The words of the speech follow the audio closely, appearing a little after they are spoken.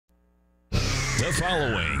The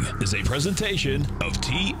following is a presentation of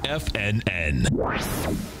TFNN.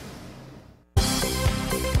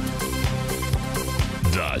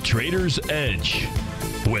 The Trader's Edge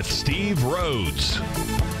with Steve Rhodes.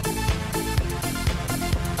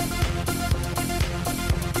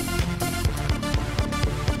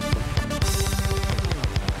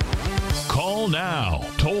 Call now,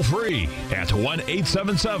 toll free at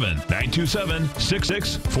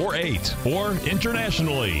 1-877-927-6648 or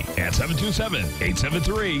internationally at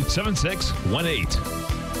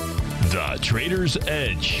 727-873-7618. The Trader's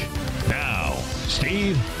Edge. Now,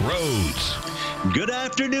 Steve Rhodes. Good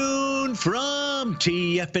afternoon from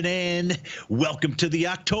TFNN. Welcome to the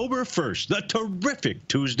October 1st, the terrific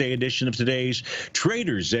Tuesday edition of today's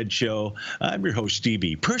Trader's Edge Show. I'm your host,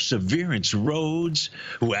 Stevie Perseverance Rhodes,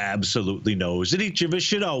 who absolutely knows that each of us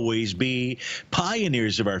should always be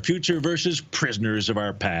pioneers of our future versus prisoners of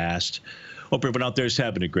our past. Hope everyone out there is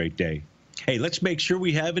having a great day. Hey, let's make sure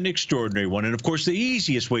we have an extraordinary one. And, of course, the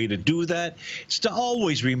easiest way to do that is to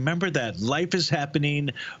always remember that life is happening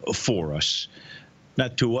for us,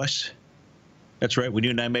 not to us. That's right. When you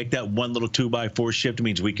and I make that one little 2x4 shift, it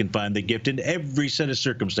means we can find the gift in every set of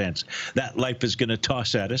circumstance that life is going to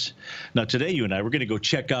toss at us. Now, today, you and I, we're going to go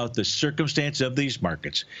check out the circumstance of these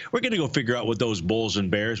markets. We're going to go figure out what those bulls and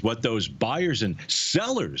bears, what those buyers and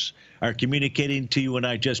sellers are communicating to you and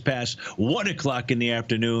I just past 1 o'clock in the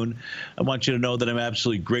afternoon. I want you to know that I'm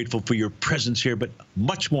absolutely grateful for your presence here, but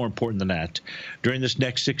much more important than that, during this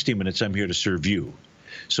next 60 minutes, I'm here to serve you.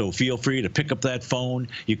 So feel free to pick up that phone.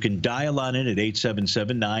 You can dial on in at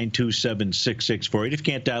 877-927-6648. If you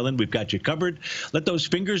can't dial in, we've got you covered. Let those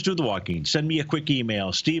fingers do the walking. Send me a quick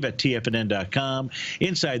email, steve@tfnn.com.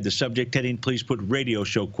 Inside the subject heading, please put radio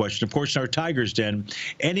show question. Of course, in our Tiger's Den,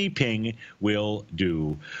 any ping will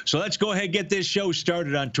do. So let's go ahead and get this show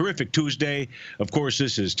started on terrific Tuesday. Of course,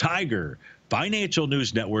 this is Tiger Financial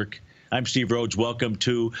News Network. I'm Steve Rhodes. Welcome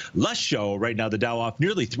to Lush Show. Right now, the Dow off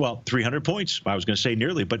nearly, 300 points. I was going to say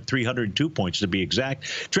nearly, but 302 points to be exact.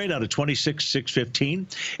 Trade out of 26,615.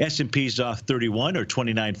 S&P's off 31, or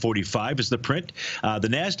 29.45 is the print. The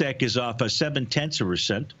NASDAQ is off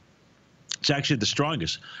 0.7%. It's actually the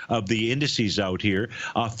strongest of the indices out here,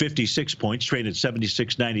 off 56 points, traded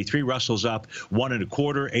 76.93. Russell's up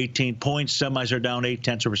 1.25, 18 points. Semis are down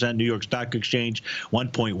 0.8%. New York Stock Exchange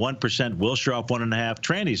 1.1%. Wilshire off 1.5.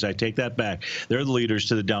 Trannies, I take that back. They're the leaders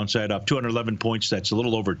to the downside, up 211 points. That's a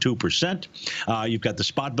little over 2%. You've got the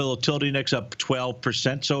spot volatility index up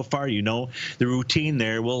 12% so far. You know the routine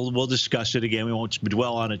there. We'll discuss it again. We won't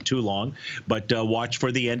dwell on it too long, but watch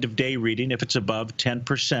for the end of day reading. If it's above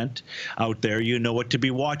 10% out there, you know what to be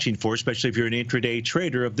watching for, especially if you're an intraday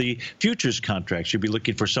trader of the futures contracts. You'll be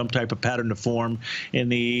looking for some type of pattern to form in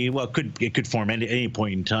the, well, it could form at any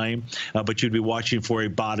point in time, but you'd be watching for a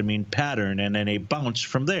bottoming pattern and then a bounce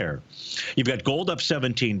from there. You've got gold up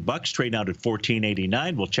 17 bucks, trading out at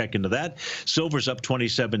 14.89. We'll check into that. Silver's up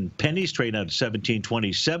 27 pennies, trading out at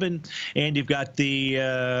 17.27, and you've got the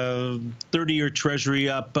 30-year Treasury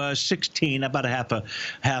up 16, about half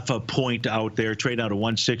a point out there, trading out at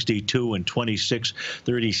 162 and 26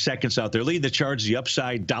 30 seconds out there. Lead the charge, the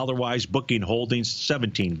upside dollar-wise, booking holdings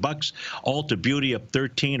 17 bucks. Alta Beauty up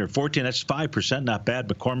 13 or 14. That's 5%, not bad.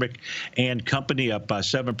 McCormick and Company up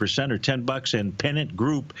 7% or 10 bucks, and Pennant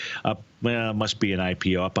Group up. Well, it must be an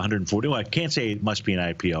IPO, up 140. Well, I can't say it must be an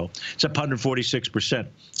IPO. It's up 146%.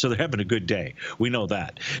 So they're having a good day. We know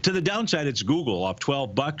that. To the downside, it's Google off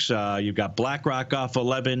 12 bucks. You've got BlackRock off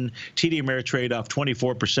 11. TD Ameritrade off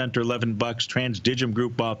 24% or 11 bucks. Transdigm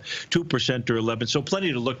Group off 2% or 11. So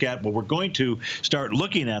plenty to look at. What we're going to start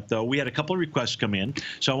looking at, though, we had a couple of requests come in.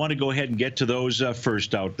 So I want to go ahead and get to those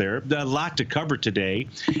first out there. A lot to cover today,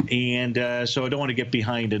 and so I don't want to get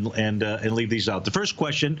behind and leave these out. The first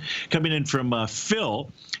question coming in from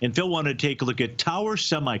Phil, and Phil wanted to take a look at Tower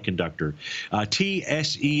Semiconductor.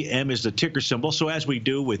 TSEM is the ticker symbol. So as we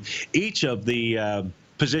do with each of the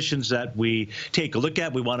positions that we take a look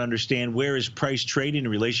at, we want to understand where is price trading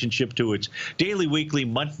in relationship to its daily, weekly,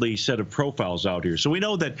 monthly set of profiles out here. So we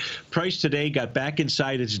know that price today got back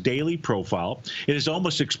inside its daily profile. It has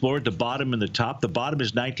almost explored the bottom and the top. The bottom is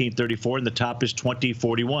 1934 and the top is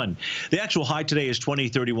 2041. The actual high today is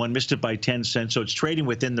 2031, missed it by 10 cents, so it's trading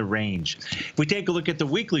within the range. If we take a look at the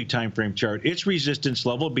weekly time frame chart, its resistance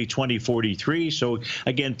level would be 2043. So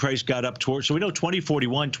again, price got up towards, so we know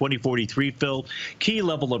 2041, 2043, Phil. Key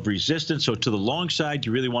level of resistance. So to the long side,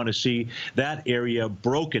 you really want to see that area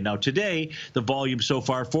broken. Now today, the volume so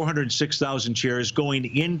far, 406,000 shares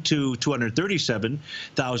going into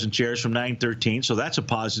 237,000 shares from 913. So that's a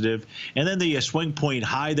positive. And then the swing point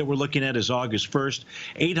high that we're looking at is August 1st,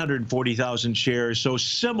 840,000 shares. So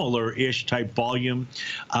similar-ish type volume.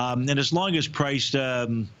 And as long as price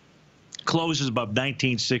closes above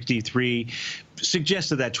 1963,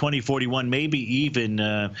 suggested that 2041, maybe even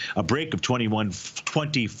a break of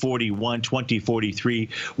 2041, 2043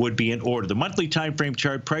 would be in order. The monthly time frame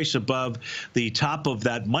chart, price above the top of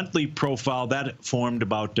that monthly profile that formed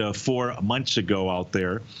about 4 months ago out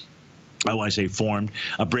there. I want to say formed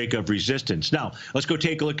a break of resistance. Now, let's go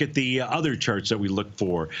take a look at the other charts that we look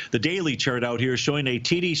for. The daily chart out here showing a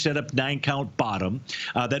TD setup 9-count bottom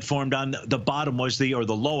that formed on the bottom was the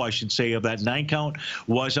low, I should say, of that 9-count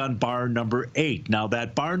was on bar number 8. Now,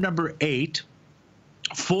 that bar number 8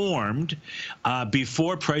 formed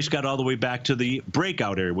before price got all the way back to the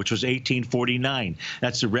breakout area, which was 1849.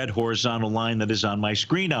 That's the red horizontal line that is on my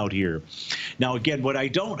screen out here. Now, again, what I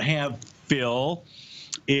don't have, Phil,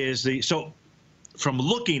 is so from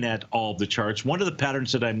looking at all the charts, one of the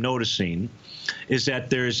patterns that I'm noticing is that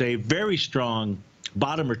there's a very strong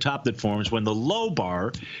bottom or top that forms when the low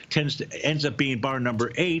bar ends up being bar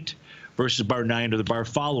number 8 versus bar 9 or the bar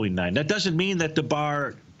following 9. That doesn't mean that the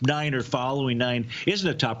bar 9 or following 9 isn't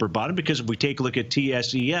a top or bottom, because if we take a look at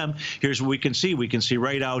TSEM, here's what we can see. We can see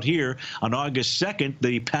right out here on August 2nd,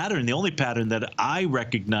 the pattern, the only pattern that I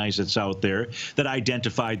recognize that's out there that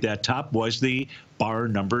identified that top was the bar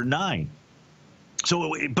number 9.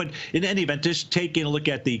 So, but in any event, just taking a look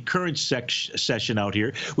at the current session out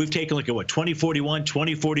here, we've taken a look at what, 2041,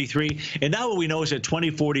 2043, and now what we know is at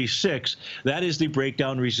 2046, that is the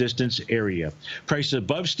breakdown resistance area. Price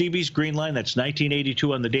above Stevie's green line, that's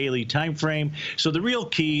 1982 on the daily time frame. So the real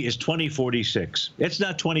key is 2046. It's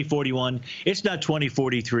not 2041, it's not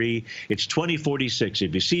 2043, it's 2046.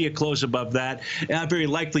 If you see a close above that, very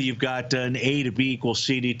likely you've got an A to B equals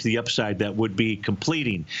CD to the upside that would be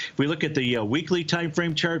completing. If we look at the weekly time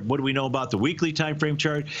frame chart, what do we know about the weekly time frame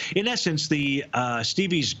chart? In essence, the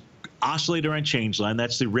Stevie's oscillator and change line,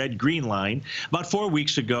 that's the red-green line, about 4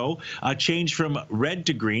 weeks ago, changed from red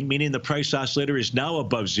to green, meaning the price oscillator is now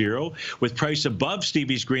above zero. With price above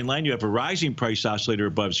Stevie's green line, you have a rising price oscillator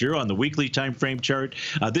above zero on the weekly time frame chart.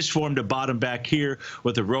 This formed a bottom back here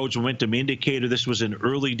with the Rhodes momentum indicator. This was in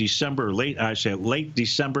early December, or late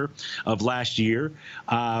December of last year.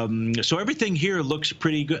 So everything here looks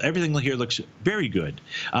pretty good. Everything here looks very good.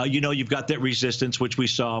 You know, you've got that resistance, which we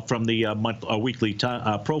saw from the weekly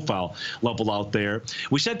profile level out there.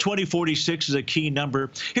 We said 2046 is a key number.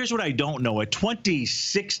 Here's what I don't know. At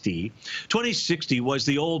 2060 was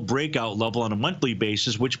the old breakout level on a monthly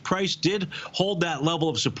basis, which price did hold that level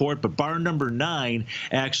of support, but bar number 9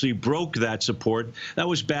 actually broke that support. That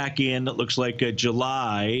was back in, it looks like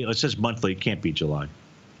July. It says monthly. It can't be July.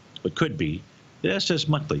 It could be. Yeah, it says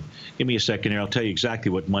monthly. Give me a second here. I'll tell you exactly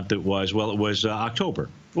what month it was. Well, it was October.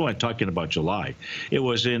 Well, I'm talking about July. It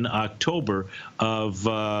was in October of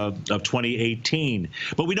 2018.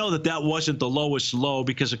 But we know that that wasn't the lowest low,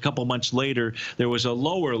 because a couple months later, there was a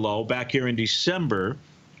lower low back here in December.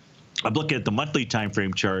 I'm looking at the monthly time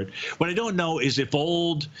frame chart. What I don't know is if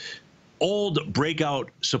old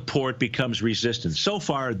breakout support becomes resistance. So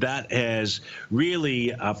far, that has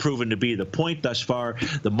really proven to be the point thus far.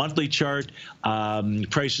 The monthly chart,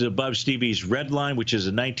 prices above Stevie's red line, which is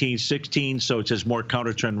a 1916, so it says more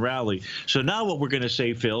counter trend rally. So now what we're going to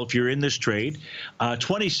say, Phil, if you're in this trade,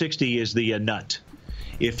 2060 is the nut.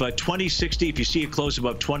 If 2060, if you see it close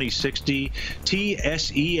above 2060,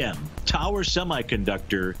 TSEM, Tower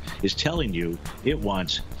Semiconductor, is telling you it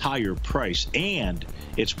wants higher price, and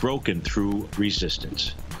it's broken through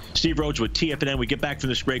resistance. Steve Rhodes with TFNN. We get back from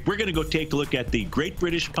this break. We're going to go take a look at the Great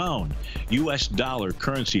British Pound U.S. dollar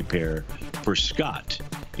currency pair for Scott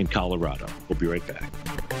in Colorado. We'll be right back.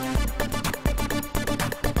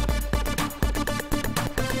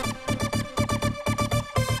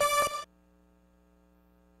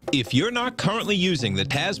 If you're not currently using the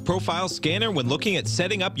TAS Profile Scanner when looking at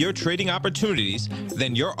setting up your trading opportunities,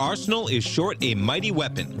 then your arsenal is short a mighty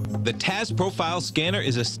weapon. The TAS Profile Scanner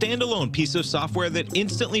is a standalone piece of software that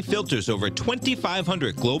instantly filters over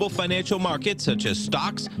 2,500 global financial markets such as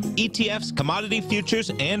stocks, ETFs, commodity futures,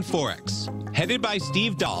 and Forex. Headed by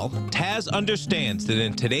Steve Dahl, Taz understands that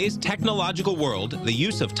in today's technological world, the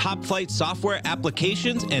use of top-flight software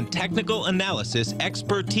applications and technical analysis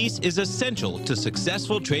expertise is essential to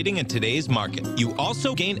successful trading in today's market. You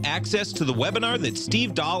also gain access to the webinar that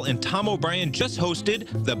Steve Dahl and Tom O'Brien just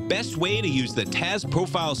hosted, The Best Way to Use the Taz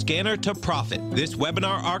Profile Scanner to Profit. This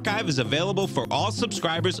webinar archive is available for all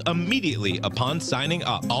subscribers immediately upon signing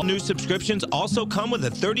up. All new subscriptions also come with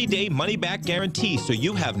a 30-day money-back guarantee, so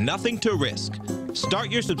you have nothing to risk.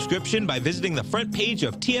 Start your subscription by visiting the front page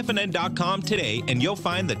of TFNN.com today, and you'll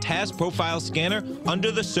find the Taz Profile Scanner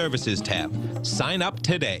under the Services tab. Sign up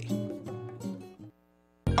today.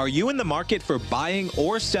 Are you in the market for buying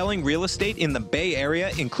or selling real estate in the Bay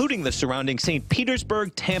Area, including the surrounding St.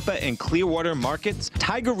 Petersburg, Tampa, and Clearwater markets?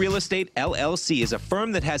 Tiger Real Estate LLC is a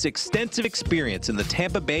firm that has extensive experience in the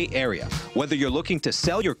Tampa Bay area. Whether you're looking to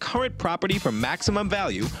sell your current property for maximum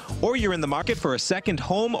value, or you're in the market for a second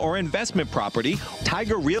home or investment property,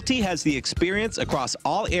 Tiger Realty has the experience across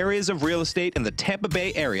all areas of real estate in the Tampa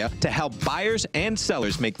Bay area to help buyers and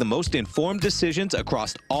sellers make the most informed decisions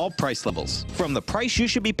across all price levels. From the price you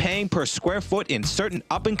should be paying per square foot in certain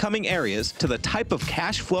up-and-coming areas to the type of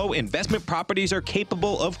cash flow investment properties are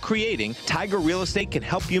capable of creating, Tiger Real Estate can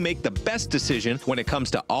help you make the best decision when it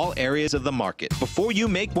comes to all areas of the market. Before you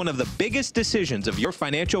make one of the biggest decisions of your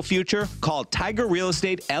financial future, call Tiger Real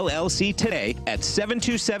Estate LLC today at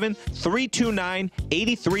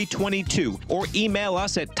 727-329-8322 or email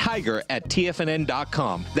us at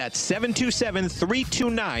tiger@tfnn.com. That's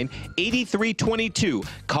 727-329-8322.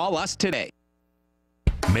 Call us today.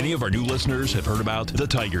 Many of our new listeners have heard about The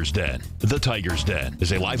Tiger's Den. The Tiger's Den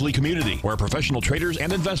is a lively community where professional traders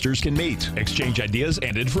and investors can meet, exchange ideas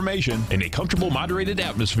and information in a comfortable, moderated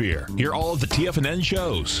atmosphere. Hear all of the TFNN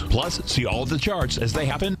shows, plus see all of the charts as they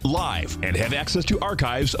happen live and have access to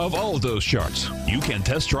archives of all of those charts. You can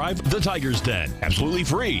test drive The Tiger's Den absolutely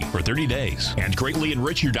free for 30 days and greatly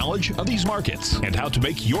enrich your knowledge of these markets and how to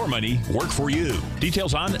make your money work for you.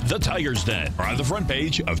 Details on The Tiger's Den are on the front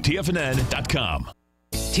page of TFNN.com.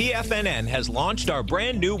 TFNN has launched our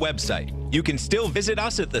brand new website. You can still visit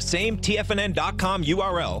us at the same TFNN.com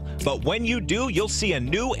URL, but when you do, you'll see a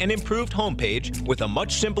new and improved homepage with a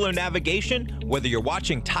much simpler navigation, whether you're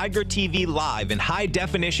watching Tiger TV live in high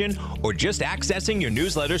definition or just accessing your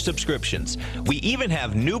newsletter subscriptions. We even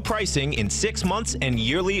have new pricing in 6 months and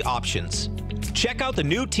yearly options. Check out the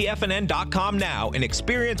new TFNN.com now and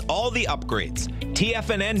experience all the upgrades.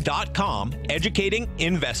 TFNN.com, educating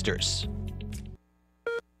investors.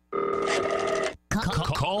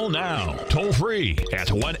 Call now, toll free at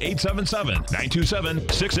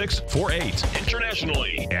 1-877-927-6648.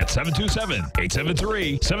 Internationally at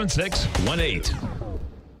 727-873-7618.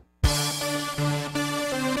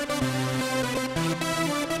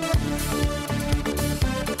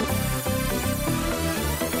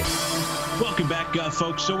 Welcome back,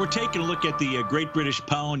 folks. So we're taking a look at the Great British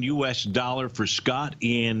Pound U.S. dollar for Scott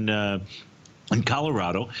in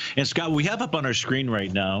Colorado. And Scott, we have up on our screen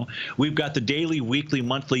right now, we've got the daily, weekly,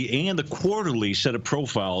 monthly, and the quarterly set of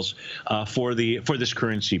profiles for this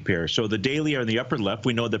currency pair. So the daily are in the upper left.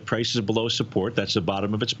 We know the price is below support. That's the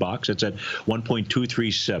bottom of its box. It's at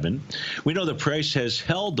 1.237. We know the price has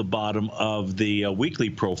held the bottom of the weekly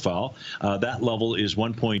profile. That level is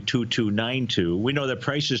 1.2292. We know that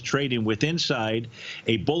price is trading with inside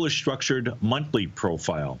a bullish structured monthly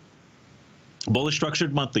profile. Bullish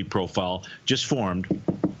structured monthly profile just formed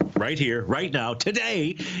right here, right now,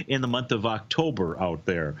 today, in the month of October out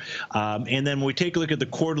there. And then when we take a look at the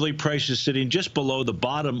quarterly, price is sitting just below the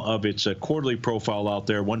bottom of its quarterly profile out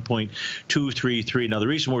there, 1.233. Now, the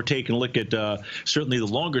reason we're taking a look at certainly the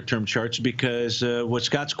longer-term charts because what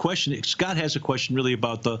Scott's question, Scott has a question really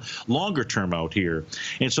about the longer term out here.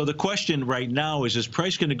 And so the question right now is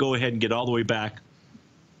price going to go ahead and get all the way back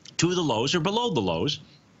to the lows or below the lows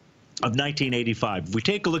of 1985. If we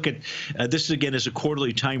take a look at this again is a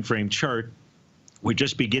quarterly time frame chart. We're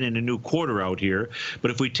just beginning a new quarter out here, but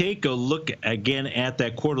if we take a look again at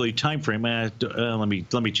that quarterly time frame, let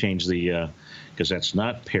me change the because that's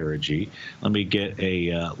not perigee. Let me get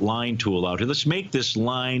a line tool out here. Let's make this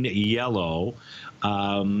line yellow.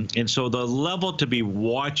 And so the level to be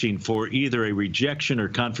watching for either a rejection or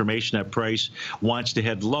confirmation that price wants to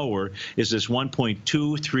head lower is this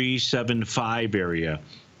 1.2375 area.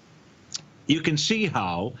 You can see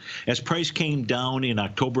how, as price came down in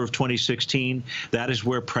October of 2016, that is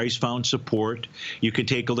where price found support. You can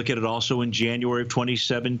take a look at it also in January of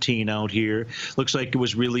 2017 out here. Looks like it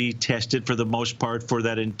was really tested for the most part for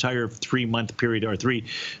that entire 3-month period or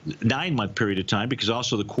 9-month period of time, because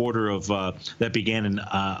also the quarter of that began in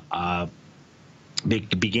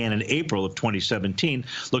began in April of 2017.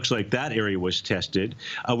 Looks like that area was tested.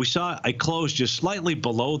 We saw a close just slightly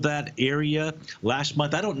below that area last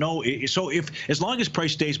month. I don't know. So as long as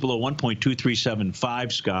price stays below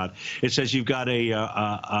 1.2375, Scott, it says you've got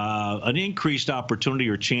an increased opportunity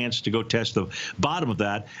or chance to go test the bottom of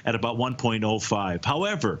that at about 1.05.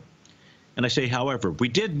 However, and I say, however, we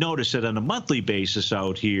did notice that on a monthly basis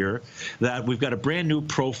out here that we've got a brand new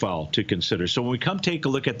profile to consider. So when we come take a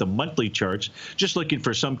look at the monthly charts, just looking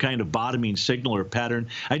for some kind of bottoming signal or pattern,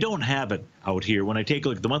 I don't have it out here. When I take a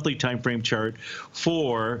look at the monthly time frame chart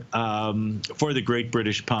for the Great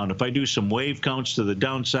British Pound, if I do some wave counts to the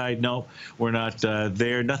downside, no, we're not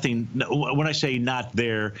there. Nothing. When I say not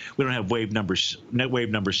there, we don't have wave number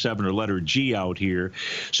 7 or letter G out here.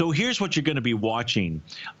 So here's what you're going to be watching.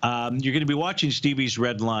 You're going to be watching Stevie's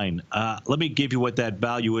red line. Let me give you what that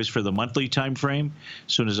value is for the monthly time frame.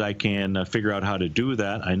 As soon as I can figure out how to do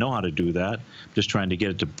that, I know how to do that. I'm just trying to get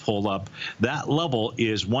it to pull up. That level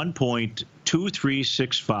is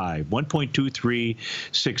 1.2365.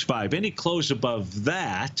 1.2365. Any close above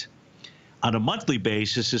that on a monthly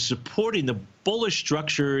basis is supporting the bullish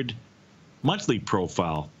structured monthly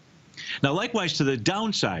profile. Now, likewise to the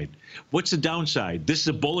downside, what's the downside? This is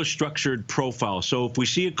a bullish structured profile. So if we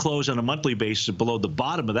see a close on a monthly basis below the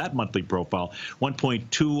bottom of that monthly profile,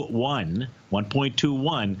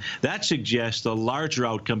 1.21, that suggests a larger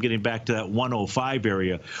outcome getting back to that 105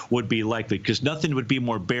 area would be likely, because nothing would be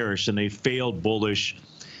more bearish than a failed bullish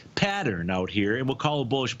pattern out here, and we'll call a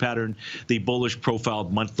bullish pattern the bullish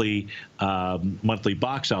profiled monthly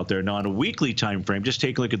box out there. Now on a weekly time frame, just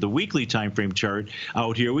take a look at the weekly time frame chart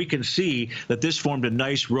out here. We can see that this formed a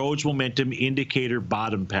nice Rhodes momentum indicator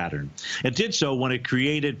bottom pattern. It did so when it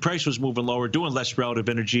created, price was moving lower, doing less relative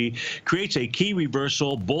energy, creates a key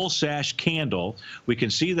reversal bull sash candle. We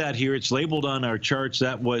can see that here. It's labeled on our charts.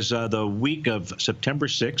 That was the week of September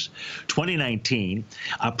 6, 2019.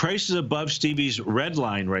 Price is above Stevie's red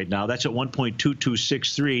line right now. That's at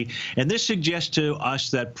 1.2263, and this suggests to us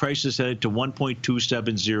that price is headed to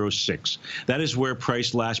 1.2706. That is where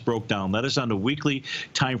price last broke down. That is on the weekly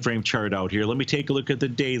time frame chart out here. Let me take a look at the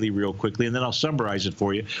daily real quickly, and then I'll summarize it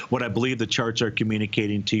for you, what I believe the charts are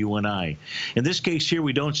communicating to you and I. In this case here,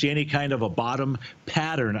 we don't see any kind of a bottom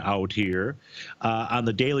pattern out here on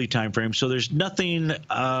the daily time frame, so there's nothing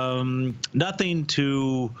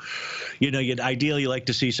to, you'd ideally like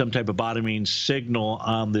to see some type of bottoming signal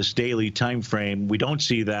on this daily time frame. We don't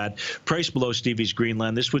see that. Price below Stevie's green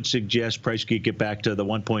line. This would suggest price could get back to the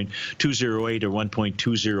 1.208 or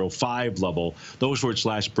 1.205 level. Those were its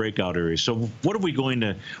last breakout areas. So what are we going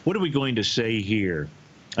to say here?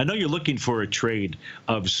 I know you're looking for a trade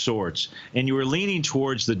of sorts, and you were leaning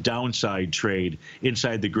towards the downside trade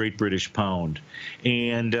inside the Great British Pound,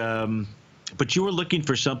 and but you were looking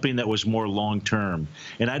for something that was more long term,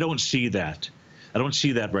 and I don't see that. I don't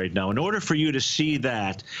see that right now. In order for you to see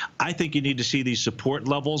that, I think you need to see these support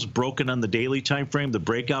levels broken on the daily time frame, the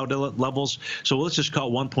breakout levels. So let's just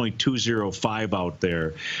call 1.205 out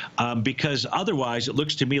there, because otherwise it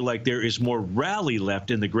looks to me like there is more rally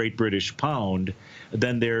left in the Great British Pound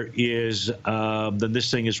than there is, than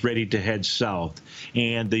this thing is ready to head south.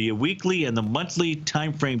 And the weekly and the monthly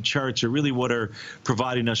time frame charts are really what are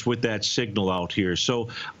providing us with that signal out here. So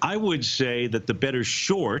I would say that the better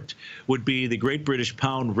short would be the Great British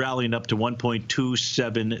Pound rallying up to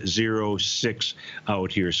 1.2706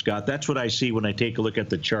 out here, Scott. That's what I see when I take a look at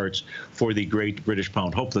the charts for the Great British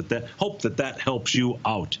Pound. Hope that helps you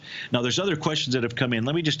out. Now, there's other questions that have come in.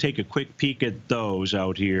 Let me just take a quick peek at those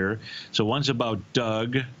out here. So one's about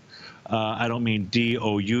Doug. I don't mean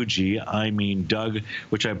D-O-U-G. I mean Doug,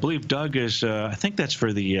 which I believe Doug is. I think that's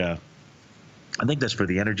for the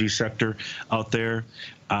energy sector out there.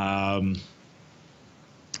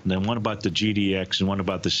 And then one about the GDX and one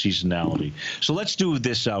about the seasonality. So let's do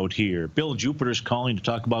this out here. Bill Jupiter's calling to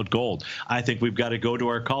talk about gold. I think we've got to go to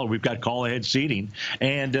our caller. We've got call-ahead seating.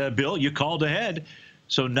 And, Bill, you called ahead.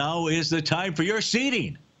 So now is the time for your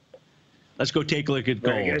seating. Let's go take a look at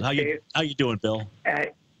gold. Good, how you doing, Bill?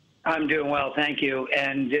 I'm doing well, thank you.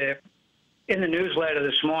 And in the newsletter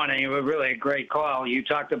this morning, it was really a great call. You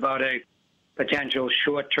talked about a potential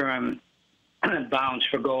short-term bounce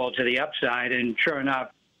for gold to the upside, and sure enough,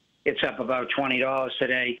 it's up about $20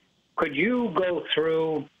 today. Could you go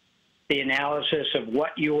through the analysis of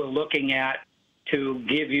what you were looking at to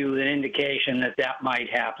give you an indication that that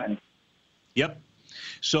might happen? Yep.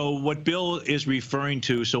 So what Bill is referring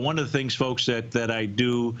to, so one of the things, folks, that I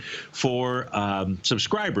do for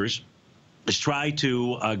subscribers is try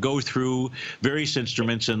to go through various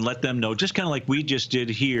instruments and let them know, just kind of like we just did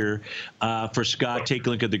here for Scott, take a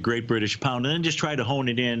look at the Great British Pound, and then just try to hone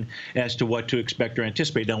it in as to what to expect or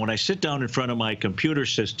anticipate. Now, when I sit down in front of my computer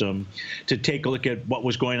system to take a look at what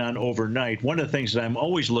was going on overnight, one of the things that I'm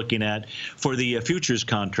always looking at for the futures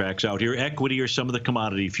contracts out here, equity or some of the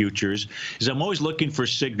commodity futures, is I'm always looking for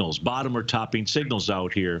signals, bottom or topping signals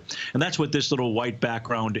out here. And that's what this little white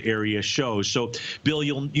background area shows. So, Bill,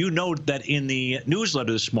 you know that in the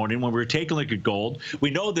newsletter this morning, when we were taking a look at gold, we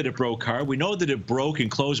know that it broke hard. We know that it broke and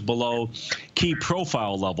closed below key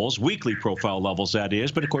profile levels, weekly profile levels, that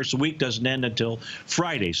is. But, of course, the week doesn't end until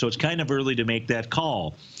Friday, so it's kind of early to make that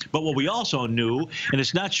call. But what we also knew, and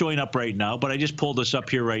it's not showing up right now, but I just pulled this up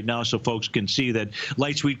here right now so folks can see that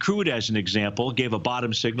light sweet crude, as an example, gave a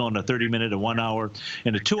bottom signal in a 30-minute, a 1-hour,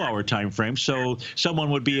 and a 2-hour time frame. So someone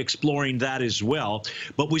would be exploring that as well.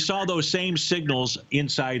 But we saw those same signals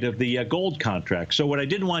inside of the gold contract. So what I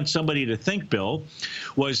didn't want somebody to think, Bill,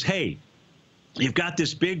 was, hey, you've got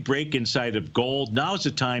this big break inside of gold. Now's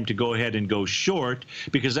the time to go ahead and go short,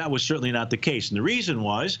 because that was certainly not the case. And the reason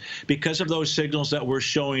was because of those signals that were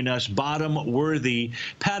showing us bottom-worthy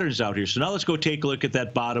patterns out here. So now let's go take a look at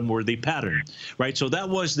that bottom-worthy pattern, right? So that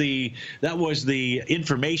was the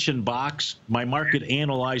information box, my market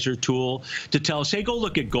analyzer tool, to tell us, hey, go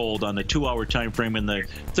look at gold on the 2-hour time frame and the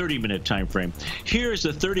 30-minute time frame. Here's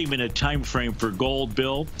the 30-minute time frame for gold,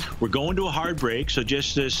 Bill. We're going to a hard break, so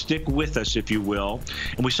just stick with us, if you will.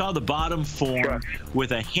 And we saw the bottom form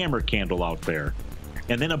with a hammer candle out there,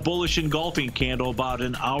 and then a bullish engulfing candle about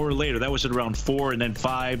an hour later. That was at around 4 and then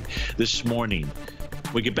 5 this morning.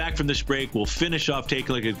 We get back from this break, we'll finish off, take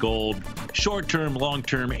a look at gold, short term, long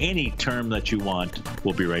term, any term that you want.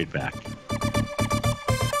 We'll be right back.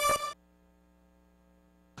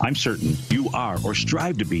 I'm certain you are or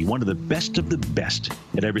strive to be one of the best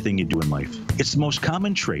at everything you do in life. It's the most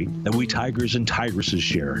common trait that we tigers and tigresses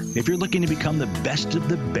share. If you're looking to become the best of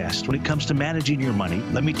the best when it comes to managing your money,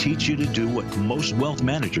 let me teach you to do what most wealth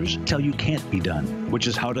managers tell you can't be done, which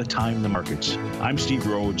is how to time the markets. I'm Steve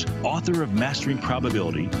Rhodes, author of Mastering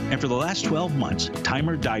Probability, and for the last 12 months,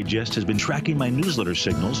 Timer Digest has been tracking my newsletter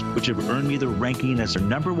signals, which have earned me the ranking as the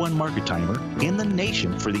 #1 market timer in the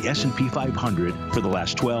nation for the S&P 500 for the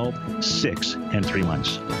last 12, 6, and 3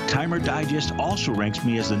 months. Timer Digest also ranks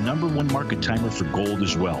me as the #1 market timer for gold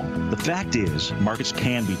as well. The fact is, markets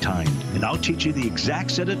can be timed, and I'll teach you the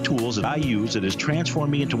exact set of tools that I use that has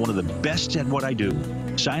transformed me into one of the best at what I do.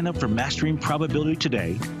 Sign up for Mastering Probability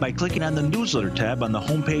today by clicking on the newsletter tab on the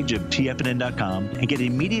homepage of TFNN.com and get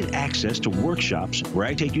immediate access to workshops where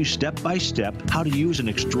I take you step by step how to use an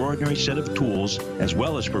extraordinary set of tools, as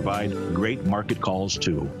well as provide great market calls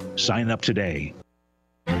too. Sign up today.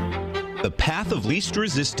 The Path of Least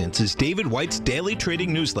Resistance is David White's daily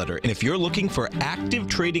trading newsletter, and if you're looking for active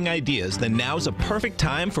trading ideas, then now's a perfect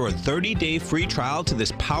time for a 30-day free trial to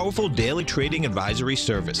this powerful daily trading advisory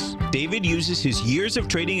service. David uses his years of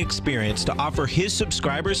trading experience to offer his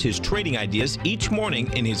subscribers his trading ideas each morning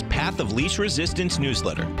in his Path of Least Resistance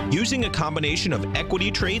newsletter. Using a combination of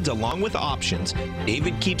equity trades along with options,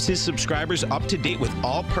 David keeps his subscribers up to date with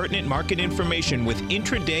all pertinent market information with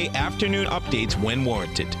intraday afternoon updates when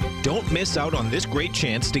warranted. Don't miss out on this great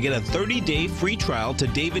chance to get a 30-day free trial to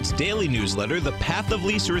David's daily newsletter, The Path of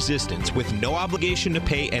Least Resistance, with no obligation to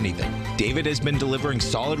pay anything. David has been delivering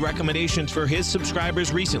solid recommendations for his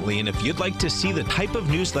subscribers recently, and if you'd like to see the type of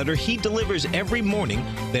newsletter he delivers every morning,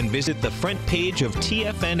 then visit the front page of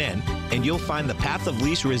TFNN and you'll find The Path of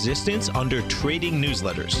Least Resistance under Trading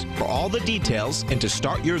Newsletters. For all the details and to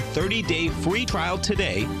start your 30-day free trial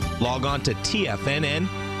today, log on to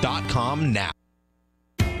TFNN.com now.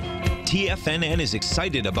 TFNN is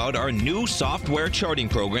excited about our new software charting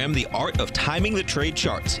program, The Art of Timing the Trade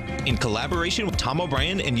Charts. In collaboration with Tom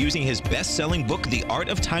O'Brien and using his best-selling book, The Art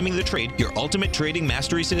of Timing the Trade, Your Ultimate Trading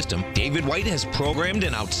Mastery System, David White has programmed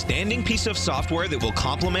an outstanding piece of software that will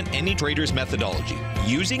complement any trader's methodology.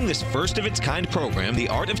 Using this first-of-its-kind program, The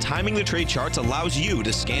Art of Timing the Trade Charts allows you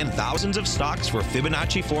to scan thousands of stocks for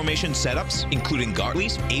Fibonacci formation setups, including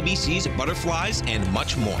Gartleys, ABCs, butterflies, and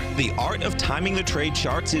much more. The Art of Timing the Trade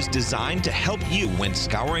Charts is designed to help you when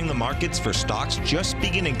scouring the markets for stocks just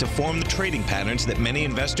beginning to form the trading patterns that many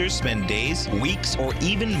investors spend days, weeks, or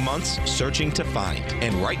even months searching to find.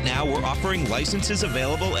 And right now, we're offering licenses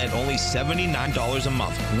available at only $79 a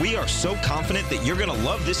month. We are so confident that you're going to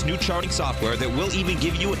love this new charting software that will even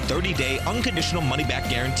give you a 30-day unconditional money-back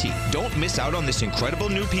guarantee. Don't miss out on this incredible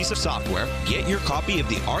new piece of software. Get your copy of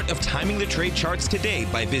The Art of Timing the Trade Charts today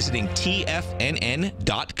by visiting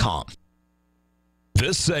TFNN.com.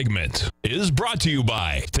 This segment is brought to you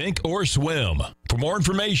by Think or Swim. For more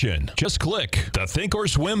information, just click the Think or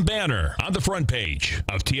Swim banner on the front page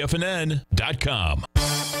of TFNN.com.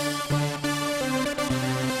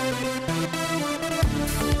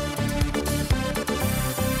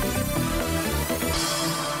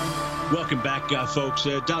 Welcome back, folks.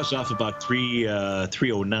 Dow's off about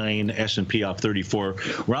 309, S&P off 34.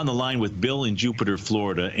 We're on the line with Bill in Jupiter,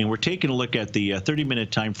 Florida, and we're taking a look at the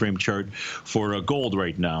 30-minute time frame chart for gold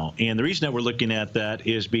right now. And the reason that we're looking at that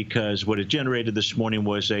is because what it generated this morning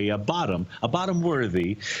was a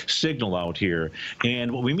bottom-worthy signal out here.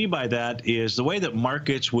 And what we mean by that is the way that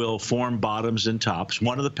markets will form bottoms and tops.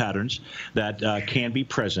 One of the patterns that can be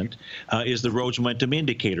present is the Rhodes momentum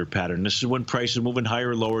indicator pattern. This is when price is moving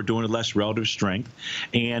higher or lower, doing less relative strength.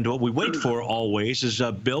 And what we wait for always is,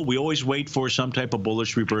 Bill, we always wait for some type of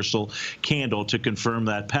bullish reversal candle to confirm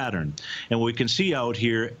that pattern. And what we can see out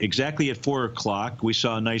here, exactly at 4 o'clock, we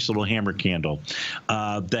saw a nice little hammer candle.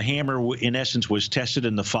 The hammer, in essence, was tested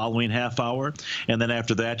in the following half hour. And then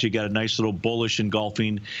after that, you got a nice little bullish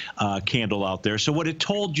engulfing candle out there. So what it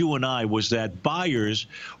told you and I was that buyers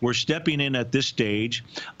were stepping in at this stage.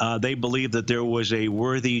 They believed that there was a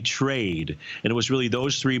worthy trade. And it was really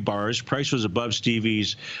those three bars. Price was above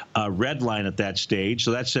Stevie's red line at that stage, so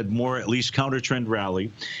that said more at least counter trend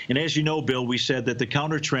rally. And as you know, Bill, we said that the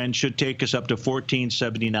counter trend should take us up to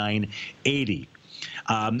 1479.80.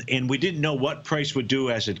 And we didn't know what price would do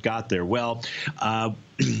as it got there. Well,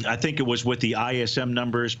 I think it was with the ISM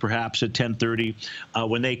numbers, perhaps at 10:30,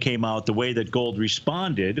 when they came out, the way that gold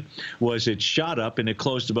responded was it shot up and it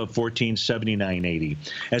closed above 1479.80.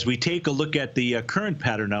 As we take a look at the current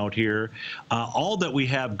pattern out here, all that we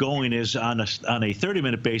have going is on a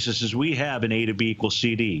 30-minute basis is we have an A to B equals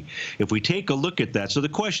CD. If we take a look at that, so the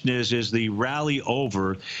question is the rally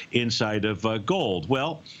over inside of gold?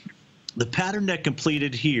 Well, the pattern that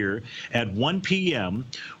completed here at 1 p.m.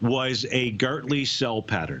 was a Gartley sell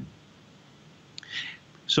pattern.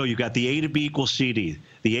 So you've got the A to B equals CD.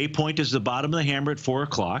 The A point is the bottom of the hammer at 4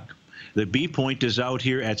 o'clock. The B point is out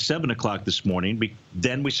here at 7 o'clock this morning.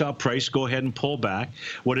 Then we saw price go ahead and pull back.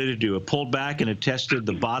 What did it do? It pulled back and it tested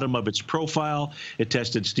the bottom of its profile. It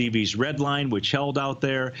tested Stevie's red line, which held out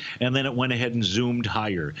there, and then it went ahead and zoomed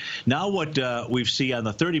higher. Now what we see on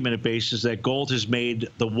the 30-minute basis is that gold has made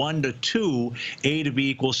the 1 to 2 A to B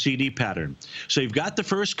equals CD pattern. So you've got the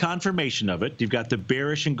first confirmation of it. You've got the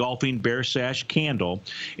bearish engulfing bear sash candle.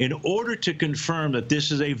 In order to confirm that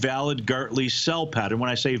this is a valid Gartley sell pattern, when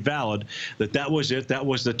I say valid, that was it, that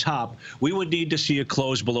was the top, we would need to see a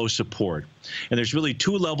close below support. And there's really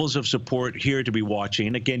two levels of support here to be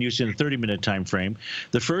watching, again, using a 30-minute time frame.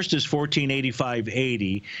 The first is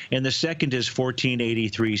 1485.80, and the second is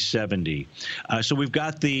 1483.70. So we've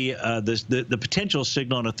got the potential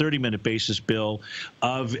signal on a 30-minute basis, Bill,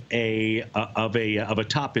 of a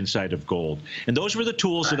top inside of gold. And those were the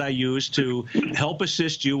tools that I used to help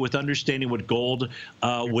assist you with understanding what gold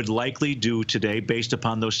would likely do today based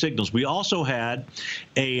upon those signals. We also had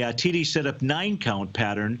a TD setup 9-count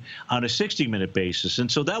pattern on a 60-minute basis, and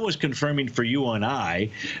so that was confirming for you and I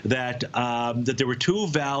that that there were two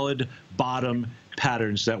valid bottom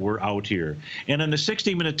patterns that were out here. And in the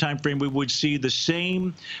 60-minute time frame, we would see the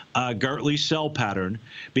same Gartley sell pattern,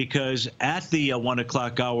 because at the 1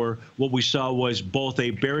 o'clock hour, what we saw was both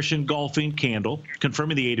a bearish engulfing candle,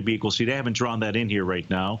 confirming the A to B equals CD. I haven't drawn that in here right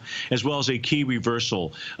now, as well as a key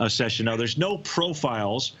reversal session. Now, there's no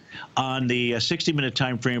profiles on the 60-minute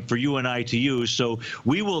time frame for you and I to use, so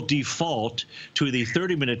we will default to the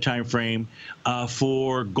 30-minute time frame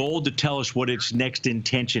for gold to tell us what its next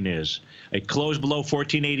intention is. A close below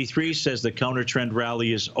 1483 says the counter trend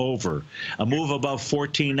rally is over. A move above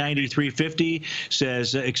 1493.50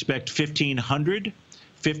 says expect 1500.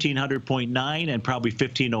 1500.9 and probably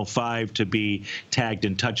 1505 to be tagged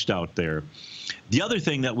and touched out there. The other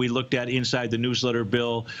thing that we looked at inside the newsletter,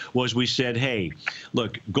 Bill, was we said, hey,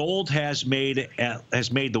 look, gold has made the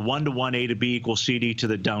 1-to-1 A to B equals CD to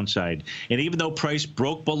the downside. And even though price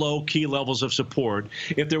broke below key levels of support,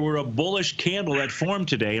 if there were a bullish candle that formed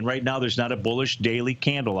today, and right now there's not a bullish daily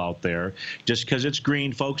candle out there, just because it's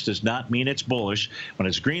green, folks, does not mean it's bullish. When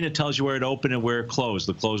it's green, it tells you where it opened and where it closed.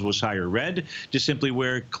 The close was higher. Red, just simply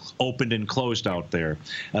where it opened and closed out there.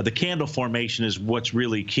 The candle formation is what's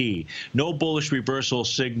really key. No bullish reversal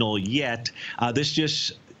signal yet. This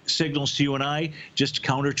just signals to you and I just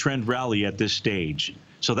counter trend rally at this stage.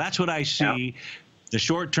 So that's what I see. The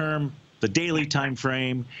short term, the daily time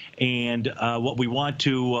frame, and what we want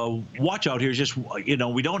to watch out here is just, you know,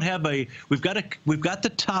 we don't have we've got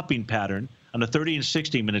the topping pattern on a 30 and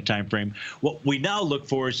 60 minute time frame. What we now look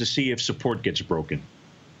for is to see if support gets broken.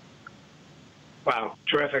 Wow,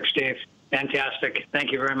 terrific, Steve. Fantastic.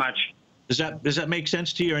 Thank you very much. Does that make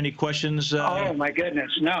sense to you? Or any questions? Oh my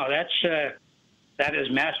goodness, no, that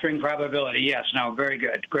is mastering probability. Yes, no, very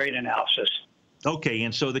good, great analysis. Okay,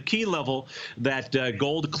 and so the key level that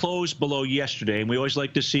gold closed below yesterday, and we always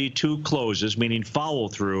like to see two closes, meaning follow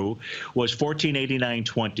through, was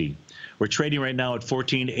 1489.20. We're trading right now at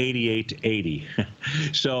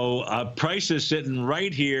 1488.80. So price is sitting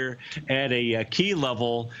right here at a key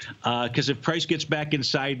level, because if price gets back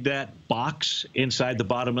inside that box, inside the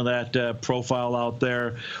bottom of that profile out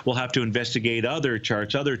there, we'll have to investigate other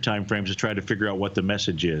charts, other time frames to try to figure out what the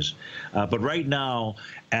message is. But right now,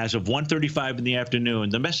 as of 1:35 in the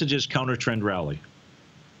afternoon, the message is counter trend rally.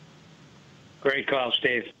 Great call,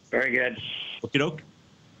 Steve. Very good. Okie doke.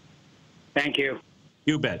 Thank you.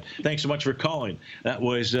 You bet. Thanks so much for calling. That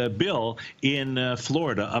was Bill in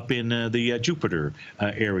Florida, up in the Jupiter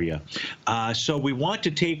area. So we want to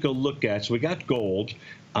take a look at, so we got gold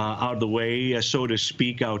out of the way, so to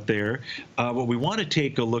speak, out there. What we want to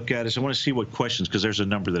take a look at is I want to see what questions, because there's a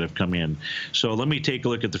number that have come in. So let me take a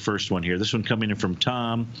look at the first one here. This one coming in from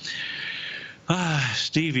Tom.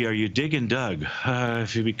 Stevie, are you digging Doug?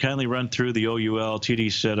 If you would kindly run through the OUL, TD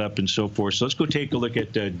setup, and so forth. So let's go take a look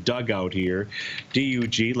at Doug out here.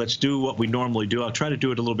 DUG, let's do what we normally do. I'll try to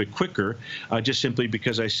do it a little bit quicker, just simply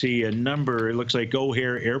because I see a number. It looks like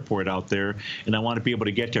O'Hare Airport out there, and I want to be able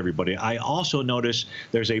to get to everybody. I also notice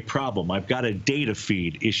there's a problem. I've got a data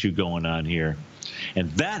feed issue going on here, and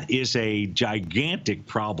that is a gigantic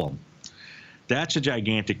problem. That's a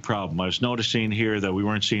gigantic problem. I was noticing here that we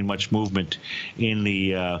weren't seeing much movement in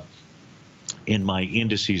the in my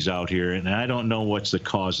indices out here, and I don't know what's the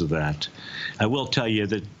cause of that. I will tell you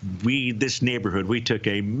that this neighborhood, we took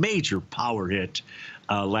a major power hit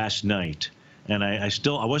last night, and I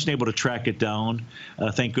wasn't able to track it down.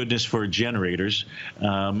 Thank goodness for generators.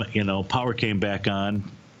 You know, power came back on.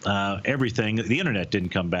 Everything. The internet didn't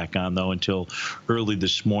come back on, though, until early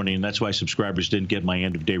this morning. That's why subscribers didn't get my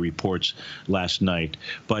end-of-day reports last night.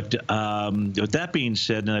 But with that being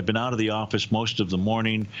said, and I've been out of the office most of the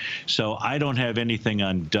morning, so I don't have anything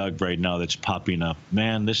on Doug right now that's popping up.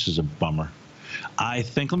 Man, this is a bummer. I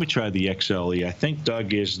think, let me try the XLE. I think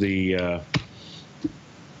Doug is the,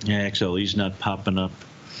 XLE's not popping up.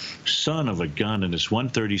 Son of a gun, and it's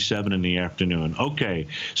 1:37 in the afternoon. Okay,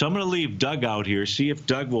 so I'm going to leave Doug out here, see if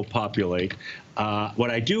Doug will populate.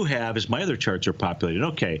 What I do have is my other charts are populated.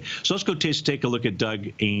 Okay, so let's go take a look at Doug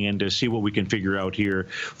and see what we can figure out here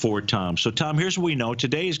for Tom. So, Tom, here's what we know.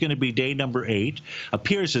 Today is going to be day number 8.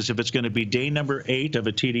 Appears as if it's going to be day number 8 of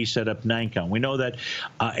a TD setup 9 count. We know that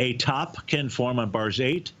a top can form on bars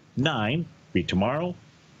 8, 9, be tomorrow,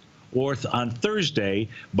 or on Thursday,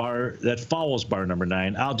 bar that follows bar number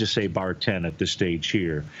 9. I'll just say bar 10 at this stage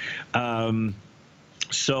here.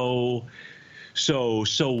 So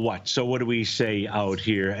what? So what do we say out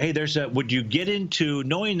here? Hey, would you get into,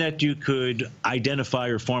 knowing that you could identify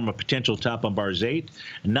or form a potential top on bars 8,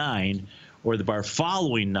 9, or the bar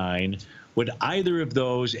following 9, would either of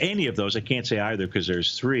those, any of those, I can't say either because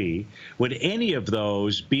there's 3, would any of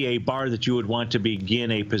those be a bar that you would want to begin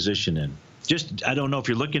a position in? Just, I don't know if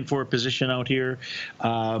you're looking for a position out here,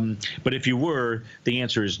 but if you were, the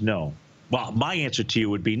answer is no. Well, my answer to you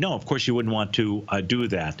would be no. Of course, you wouldn't want to do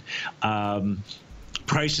that.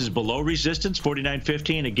 Price is below resistance,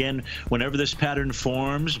 49.15. Again, whenever this pattern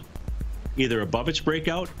forms, either above its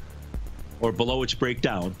breakout or below its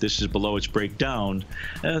breakdown, this is below its breakdown,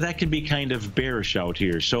 that can be kind of bearish out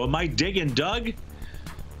here. So am I digging Doug?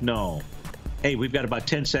 No. Hey, we've got about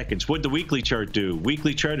 10 seconds. What'd the weekly chart do?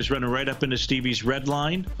 Weekly chart is running right up into Stevie's red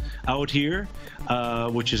line out here,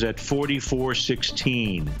 which is at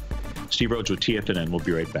 44.16. Steve Rhodes with TFNN. We'll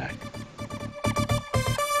be right back.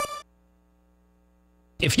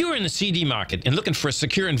 If you're in the CD market and looking for a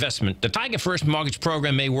secure investment, the Tiger First Mortgage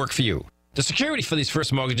Program may work for you. The security for these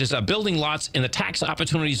first mortgages are building lots in the tax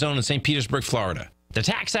opportunity zone in St. Petersburg, Florida. The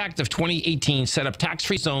Tax Act of 2018 set up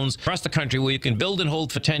tax-free zones across the country where you can build and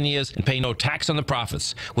hold for 10 years and pay no tax on the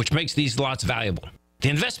profits, which makes these lots valuable. The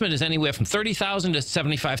investment is anywhere from $30,000 to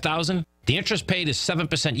 $75,000. The interest paid is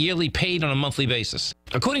 7% yearly, paid on a monthly basis.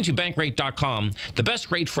 According to Bankrate.com, the best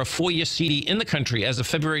rate for a 4-year CD in the country as of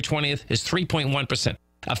February 20th is 3.1%.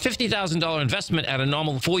 A $50,000 investment at a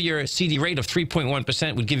normal 4-year CD rate of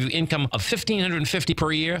 3.1% would give you income of $1,550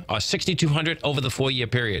 per year or $6,200 over the 4-year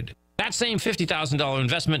period. That same $50,000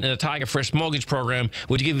 investment in the Tiger First Mortgage Program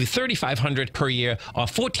would give you $3,500 per year or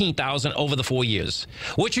 $14,000 over the 4 years.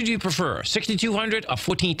 Which would you prefer, $6,200 or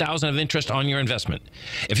 $14,000 of interest on your investment?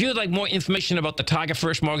 If you would like more information about the Tiger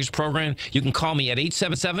First Mortgage Program, you can call me at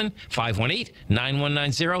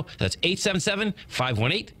 877-518-9190. That's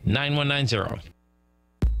 877-518-9190.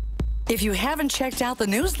 If you haven't checked out the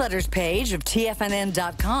newsletters page of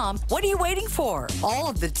TFNN.com, what are you waiting for? All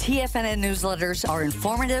of the TFNN newsletters are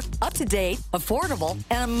informative, up-to-date, affordable,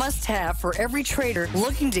 and a must-have for every trader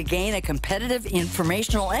looking to gain a competitive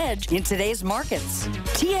informational edge in today's markets.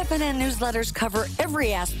 TFNN newsletters cover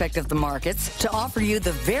every aspect of the markets to offer you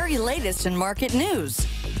the very latest in market news.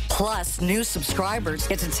 Plus, new subscribers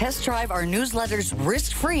get to test drive our newsletters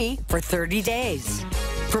risk-free for 30 days.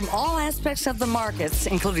 From all aspects of the markets,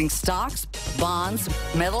 including stocks, bonds,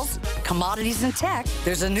 metals, commodities, and tech,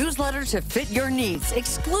 there's a newsletter to fit your needs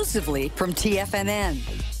exclusively from TFNN.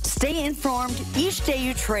 Stay informed each day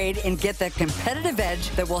you trade and get that competitive edge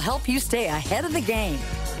that will help you stay ahead of the game.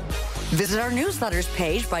 Visit our newsletters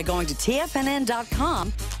page by going to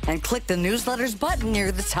TFNN.com and click the newsletters button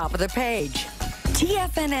near the top of the page.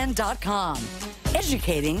 TFNN.com,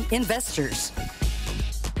 educating investors.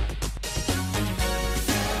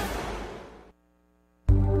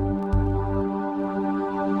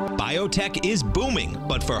 Biotech is booming,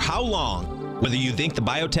 but for how long? Whether you think the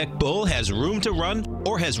biotech bull has room to run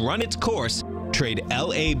or has run its course, trade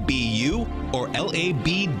LABU or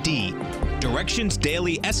LABD. Directions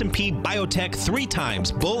Daily S&P Biotech 3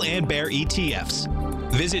 times bull and bear ETFs.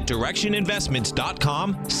 Visit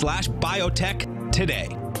directioninvestments.com/biotech today.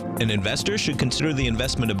 An investor should consider the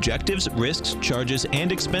investment objectives, risks, charges,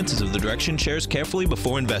 and expenses of the Direction shares carefully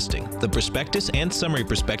before investing. The prospectus and summary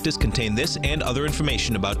prospectus contain this and other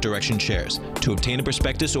information about Direction shares. To obtain a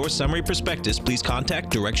prospectus or summary prospectus, please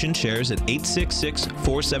contact Direction shares at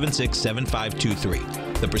 866-476-7523.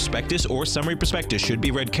 The prospectus or summary prospectus should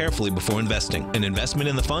be read carefully before investing. An investment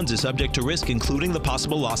in the funds is subject to risk, including the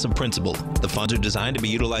possible loss of principal. The funds are designed to be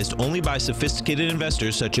utilized only by sophisticated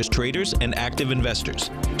investors such as traders and active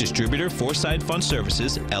investors. Distributor Foreside Fund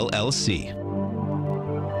Services, LLC.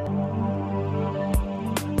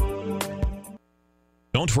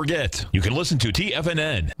 Don't forget, you can listen to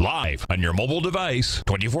TFNN live on your mobile device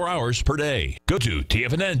 24 hours per day. Go to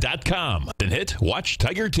TFNN.com, then hit Watch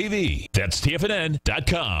Tiger TV. That's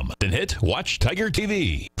TFNN.com, then hit Watch Tiger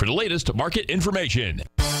TV for the latest market information.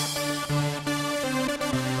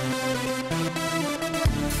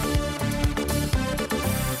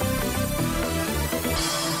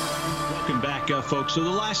 Folks, so the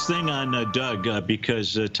last thing on Doug,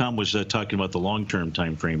 because Tom was talking about the long-term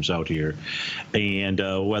time frames out here and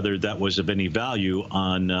whether that was of any value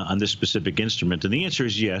on this specific instrument, and the answer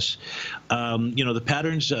is yes. You know, the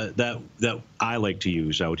patterns that I like to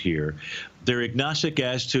use out here, they're agnostic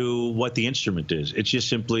as to what the instrument is. It's just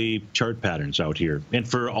simply chart patterns out here, and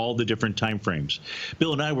for all the different time frames.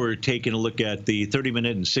 Bill and I were taking a look at the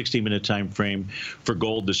 30-minute and 60-minute time frame for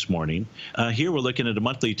gold this morning. Here we're looking at a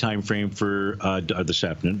monthly time frame for this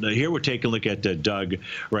afternoon. Here we're taking a look at Doug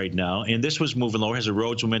right now, and this was moving lower. Has a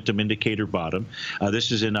Rhodes momentum indicator bottom.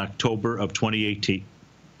 This is in October of 2018.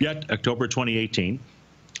 October 2018.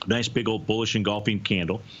 Nice big old bullish engulfing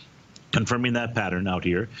candle, confirming that pattern out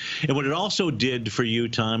here. And what it also did for you,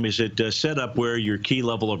 Tom, is it set up where your key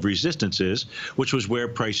level of resistance is, which was where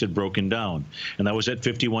price had broken down. And that was at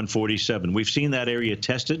 51.47. We've seen that area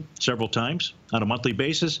tested several times on a monthly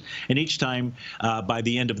basis, and each time by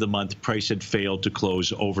the end of the month, price had failed to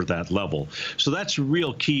close over that level. So that's a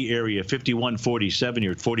real key area, 51.47.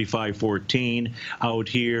 You're at 45.14 out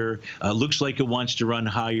here. Looks like it wants to run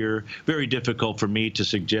higher. Very difficult for me to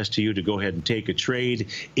suggest to you to go ahead and take a trade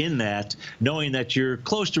in that, knowing that you're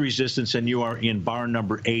close to resistance and you are in bar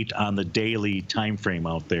number 8 on the daily time frame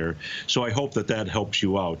out there. So I hope that that helps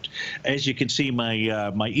you out. As you can see,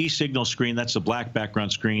 my e-signal screen, that's the black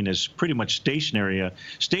background screen, is pretty much stationary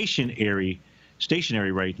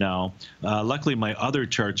right now. Luckily, my other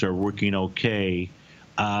charts are working okay.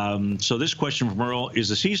 So this question from Earl, is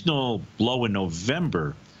the seasonal low in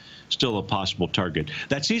November still a possible target?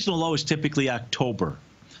 That seasonal low is typically October.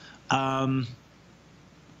 I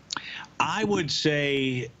would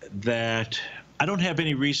say that I don't have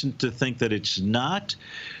any reason to think that it's not,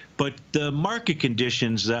 but the market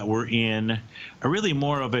conditions that we're in are really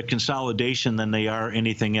more of a consolidation than they are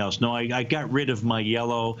anything else. No, I got rid of my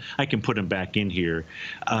yellow. I can put them back in here.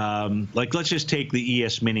 Like, let's just take the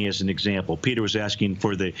ES Mini as an example. Peter was asking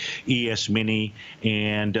for the ES Mini,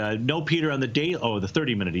 and no, Peter, on the day, oh, the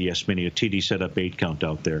 30-minute ES Mini, a TD setup 8 count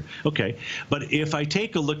out there. Okay, but if I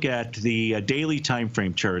take a look at the daily time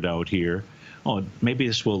frame chart out here, Oh, maybe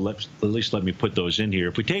this will at least let me put those in here.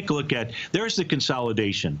 If we take a look at, there's the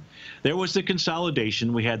consolidation. There was the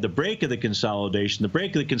consolidation. We had the break of the consolidation. The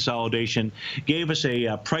break of the consolidation gave us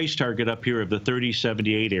a price target up here of the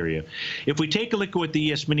 3078 area. If we take a look at what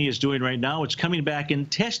the ES Mini is doing right now, it's coming back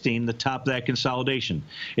and testing the top of that consolidation.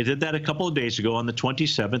 It did that a couple of days ago on the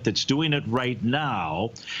 27th. It's doing it right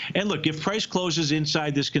now. And look, if price closes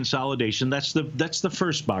inside this consolidation, that's the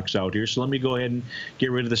first box out here. So let me go ahead and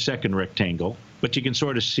get rid of the second rectangle. But you can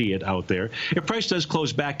sort of see it out there. If price does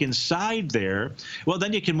close back inside there, well,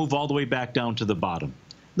 then you can move all the way back down to the bottom.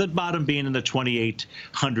 The bottom being in the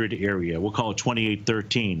 2800 area. We'll call it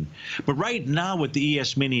 2813. But right now what the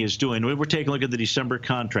ES Mini is doing, we're taking a look at the December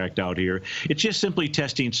contract out here. It's just simply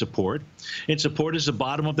testing support. And support is the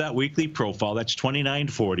bottom of that weekly profile. That's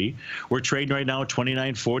 2940. We're trading right now at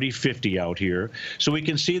 2940.50 out here. So we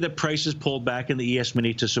can see that prices pulled back in the ES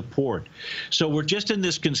Mini to support. So we're just in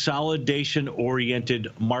this consolidation-oriented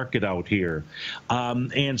market out here.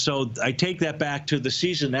 And so I take that back to the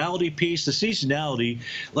seasonality piece. The seasonality,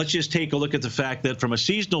 let's just take a look at the fact that from a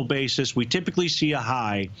seasonal basis, we typically see a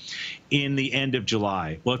high in the end of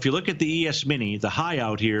July. Well, if you look at the ES Mini, the high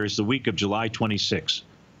out here is the week of July 26.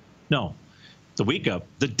 No, the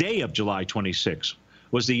day of July 26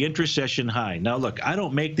 was the intra-session high. Now, look, I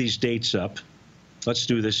don't make these dates up. Let's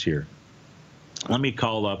do this here. Let me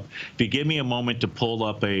call up, if you give me a moment to pull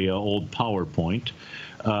up a old PowerPoint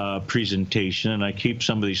presentation, and I keep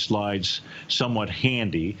some of these slides somewhat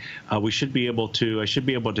handy, I should be able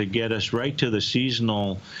to get us right to the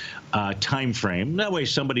seasonal time frame. That way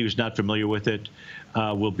somebody who's not familiar with it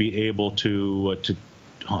will be able to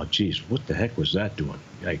oh geez, what the heck was that doing?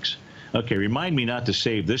 Yikes. Okay, remind me not to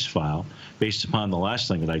save this file based upon the last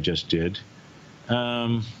thing that I just did.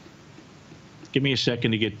 Give me a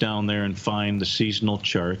second to get down there and find the seasonal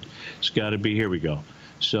chart. It's got to be, here we go.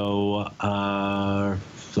 So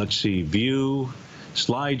let's see, view,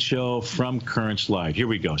 slideshow from current slide. Here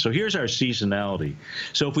we go. So here's our seasonality.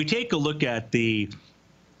 So if we take a look at the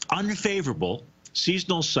unfavorable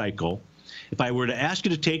seasonal cycle, if I were to ask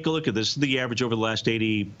you to take a look at this, the average over the last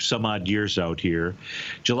 80 some odd years out here,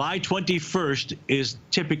 July 21st is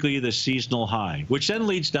typically the seasonal high, which then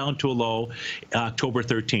leads down to a low October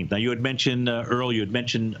 13th. Now, you had mentioned, Earl, you had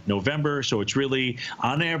mentioned November, so it's really,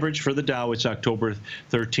 on average for the Dow, it's October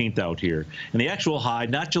 13th out here. And the actual high,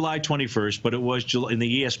 not July 21st, but it was, in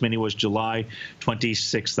the ES Mini, was July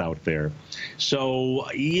 26th out there.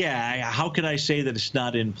 So, yeah, how can I say that it's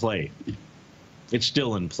not in play? It's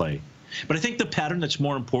still in play. But I think the pattern that's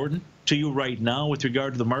more important to you right now with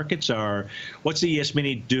regard to the markets are, what's the ES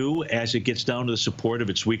Mini do as it gets down to the support of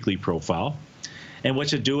its weekly profile? And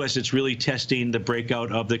what's it do as it's really testing the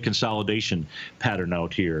breakout of the consolidation pattern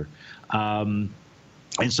out here?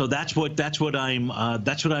 And so that's what I'm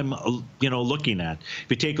looking at. If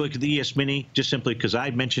you take a look at the ES Mini, just simply because I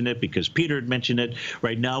mentioned it, because Peter had mentioned it,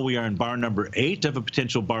 right now we are in bar number 8 of a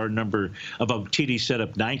potential bar number of a TD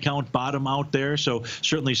setup 9-count bottom out there. So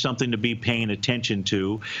certainly something to be paying attention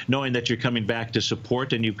to, knowing that you're coming back to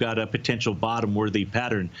support and you've got a potential bottom-worthy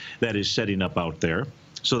pattern that is setting up out there.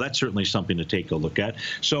 So that's certainly something to take a look at.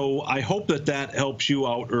 So I hope that that helps you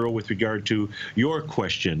out, Earl, with regard to your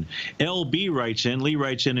question. Lee writes in,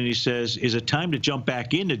 and he says, is it time to jump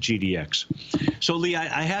back into GDX? So, Lee,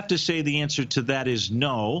 I have to say the answer to that is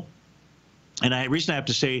no. And the reason I have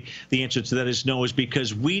to say the answer to that is no is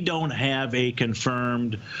because we don't have a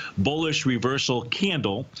confirmed bullish reversal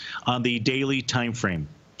candle on the daily time frame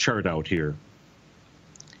chart out here.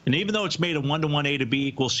 And even though it's made a 1-to-1 A to B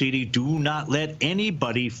equals CD, do not let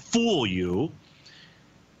anybody fool you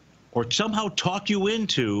or somehow talk you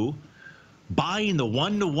into buying the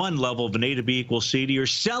 1-to-1 level of an A to B equals CD or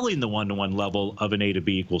selling the 1-to-1 level of an A to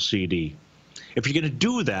B equals CD. If you're going to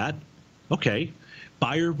do that, okay,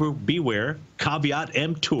 buyer beware, caveat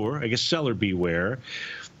emptor, I guess seller beware.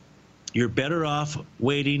 You're better off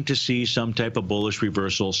waiting to see some type of bullish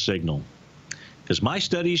reversal signal. Because my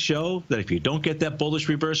studies show that if you don't get that bullish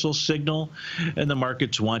reversal signal, and the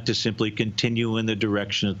markets want to simply continue in the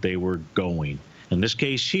direction that they were going. In this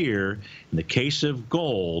case here, in the case of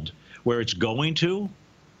gold, where it's going to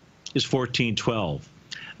is 1412.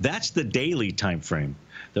 That's the daily time frame.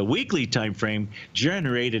 The weekly time frame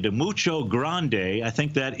generated a mucho grande. I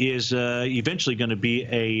think that is eventually going to be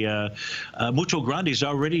a mucho grande is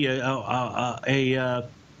already a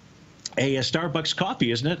Starbucks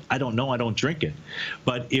coffee, isn't it? I don't know. I don't drink it.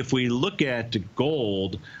 But if we look at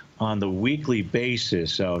gold on the weekly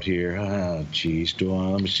basis out here, oh, geez,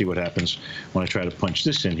 let me see what happens when I try to punch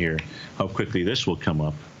this in here, how quickly this will come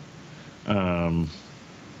up.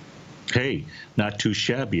 Hey, not too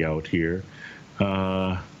shabby out here.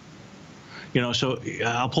 So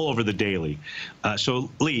I'll pull over the daily. So,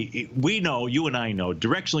 Lee, we know, you and I know,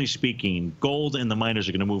 directionally speaking, gold and the miners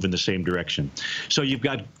are going to move in the same direction. So you've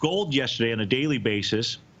got gold yesterday on a daily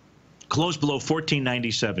basis, closed below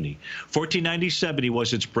 1490.70. 1490.70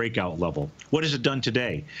 was its breakout level. What has it done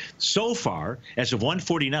today? So far, as of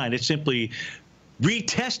 149, it simply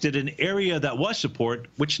retested an area that was support,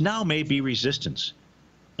 which now may be resistance.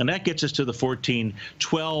 And that gets us to the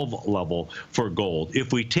 1412 level for gold.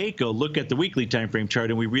 If we take a look at the weekly time frame chart,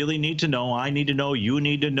 and we really need to know, I need to know, you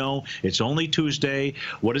need to know, it's only Tuesday.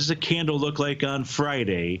 What does the candle look like on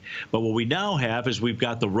Friday? But what we now have is we've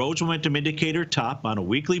got the Rhodes momentum indicator top on a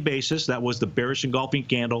weekly basis. That was the bearish engulfing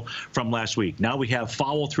candle from last week. Now we have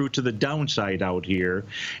follow through to the downside out here.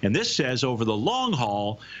 And this says over the long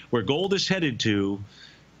haul, where gold is headed to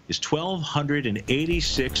is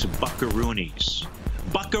 1,286 buckaroonies.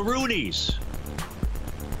 Buckaroonies.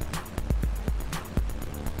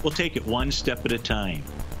 We'll take it one step at a time.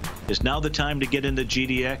 Is now the time to get into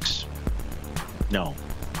GDX? No.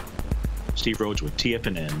 Steve Rhodes with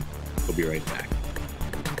TFNN. We'll be right back.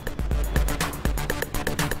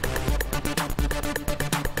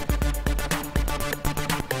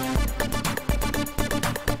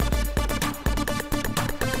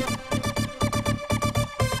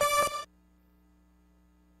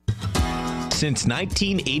 Since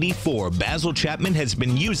 1984, Basil Chapman has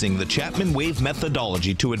been using the Chapman Wave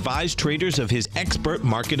methodology to advise traders of his expert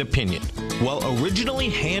market opinion. While originally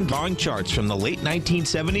hand-drawing charts from the late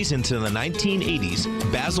 1970s into the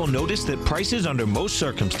 1980s, Basil noticed that prices under most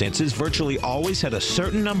circumstances virtually always had a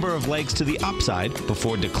certain number of legs to the upside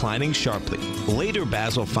before declining sharply. Later,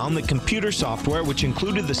 Basil found that computer software, which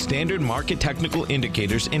included the standard market technical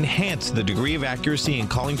indicators, enhanced the degree of accuracy in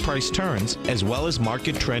calling price turns, as well as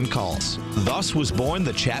market trend calls. Thus was born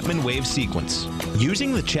the Chapman Wave sequence.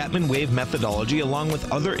 Using the Chapman Wave methodology along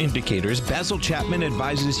with other indicators, Basil Chapman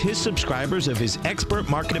advises his subscribers of his expert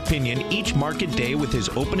market opinion each market day with his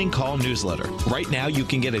opening call newsletter. Right now, you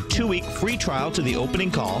can get a 2-week free trial to the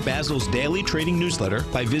opening call, Basil's daily trading newsletter,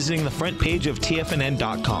 by visiting the front page of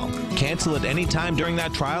TFNN.com. Cancel at any time during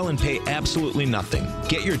that trial and pay absolutely nothing.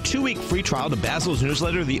 Get your 2-week free trial to Basil's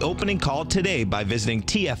newsletter, The Opening Call, today by visiting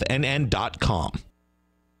TFNN.com.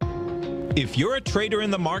 If you're a trader in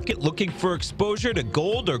the market looking for exposure to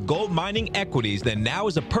gold or gold mining equities, then now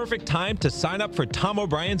is a perfect time to sign up for Tom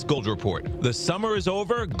O'Brien's Gold Report. The summer is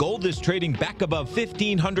over, gold is trading back above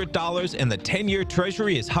 $1,500, and the 10-year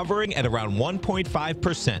Treasury is hovering at around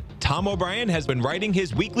 1.5%. Tom O'Brien has been writing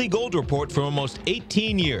his weekly gold report for almost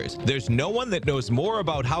 18 years. There's no one that knows more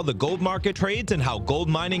about how the gold market trades and how gold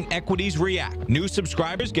mining equities react. New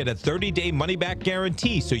subscribers get a 30-day money-back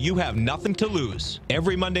guarantee, so you have nothing to lose.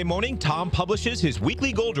 Every Monday morning, Tom publishes his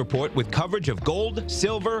weekly gold report with coverage of gold,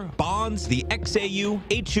 silver, bonds, the XAU,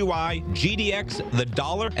 HUI, GDX, the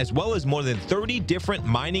dollar, as well as more than 30 different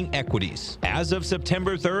mining equities. As of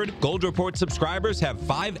September 3rd, Gold Report subscribers have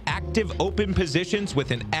 5 active open positions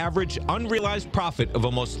with an average unrealized profit of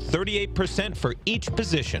almost 38% for each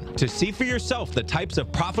position. To see for yourself the types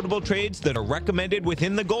of profitable trades that are recommended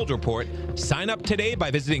within the Gold Report, sign up today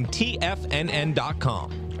by visiting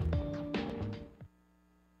TFNN.com.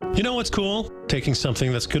 You know what's cool? Taking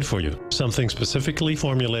something that's good for you. Something specifically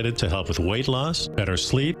formulated to help with weight loss, better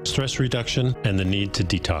sleep, stress reduction, and the need to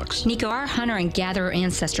detox. Nico, our hunter and gatherer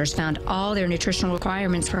ancestors found all their nutritional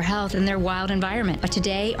requirements for health in their wild environment. But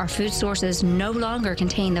today, our food sources no longer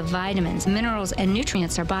contain the vitamins, minerals, and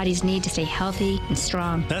nutrients our bodies need to stay healthy and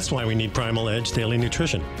strong. That's why we need Primal Edge Daily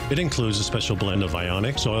Nutrition. It includes a special blend of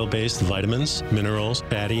ionic, soil-based vitamins, minerals,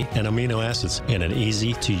 fatty, and amino acids in an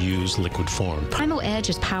easy-to-use liquid form. Primal Edge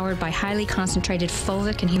is powered by highly concentrated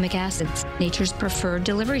fulvic and humic acids, nature's preferred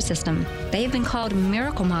delivery system. They have been called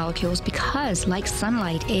miracle molecules because, like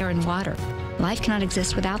sunlight, air, and water, life cannot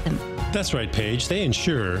exist without them. That's right, Paige. They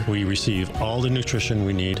ensure we receive all the nutrition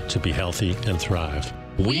we need to be healthy and thrive.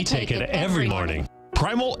 We take it every morning.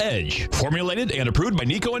 Primal Edge, formulated and approved by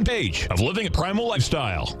Nico and Paige of Living a Primal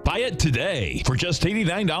Lifestyle. Buy it today for just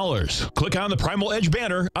 $89. Click on the Primal Edge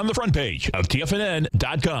banner on the front page of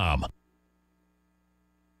TFNN.com.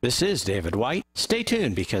 This is David White. Stay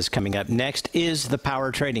tuned because coming up next is the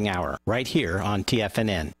Power Trading Hour right here on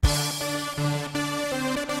TFNN.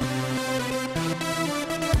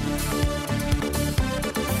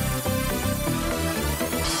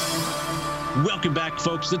 Welcome back,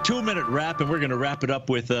 folks. The 2-minute wrap, and we're going to wrap it up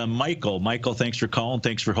with Michael. Michael, thanks for calling.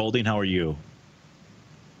 Thanks for holding. How are you?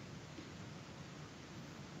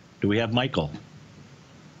 Do we have Michael?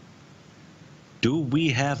 Do we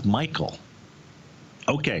have Michael?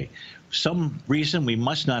 Okay. Some reason we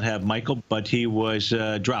must not have Michael, but he was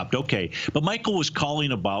dropped. Okay. But Michael was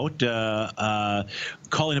calling about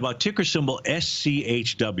ticker symbol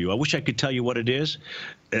SCHW. I wish I could tell you what it is.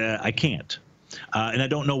 I can't. And I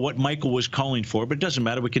don't know what Michael was calling for, but it doesn't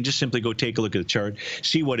matter. We can just simply go take a look at the chart,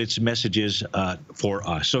 see what its message is for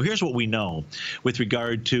us. So here's what we know with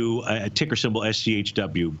regard to a ticker symbol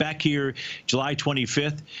SCHW. Back here, July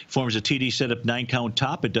 25th, forms a TD setup 9-count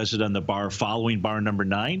top. It does it on the bar following bar number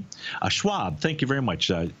 9. Schwab, thank you very much,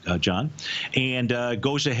 John. And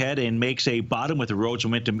goes ahead and makes a bottom with a Rhodes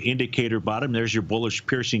momentum indicator bottom. There's your bullish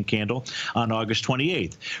piercing candle on August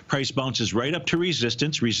 28th. Price bounces right up to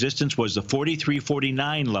resistance. Resistance was the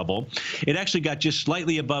 43.49 level. It actually got just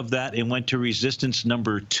slightly above that and went to resistance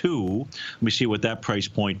number 2. Let me see what that price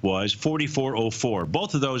point was, 44.04.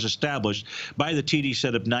 Both of those established by the TD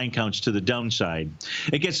setup 9 counts to the downside.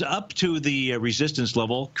 It gets up to the resistance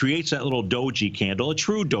level, creates that little doji candle, a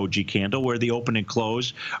true doji candle where the open and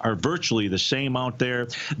close are virtually the same out there.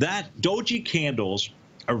 That doji candles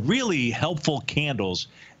are really helpful candles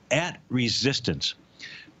at resistance.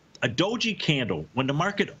 A doji candle, when the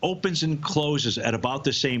market opens and closes at about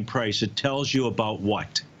the same price, it tells you about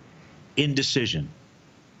what? Indecision.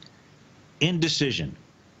 Indecision.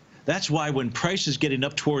 That's why when price is getting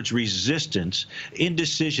up towards resistance,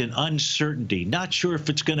 indecision, uncertainty, not sure if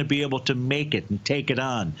it's going to be able to make it and take it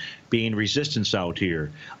on, being resistance out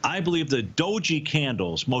here. I believe the doji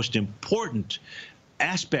candle's most important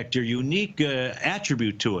aspect or unique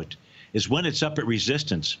attribute to it is when it's up at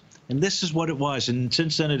resistance. And this is what it was. And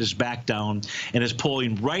since then, it is back down and is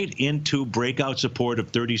pulling right into breakout support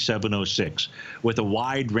of 37.06 with a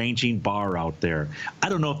wide-ranging bar out there. I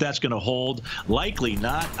don't know if that's going to hold. Likely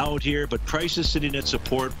not out here, but price is sitting at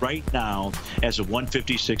support right now as of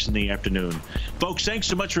 1:56 in the afternoon. Folks, thanks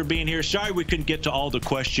so much for being here. Sorry we couldn't get to all the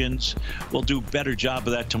questions. We'll do a better job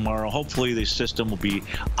of that tomorrow. Hopefully, the system will be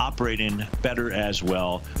operating better as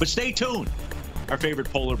well. But stay tuned. Our favorite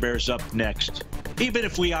polar bear's up next. Even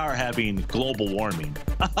if we are having global warming.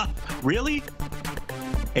 Really?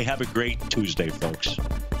 Hey, have a great Tuesday, folks.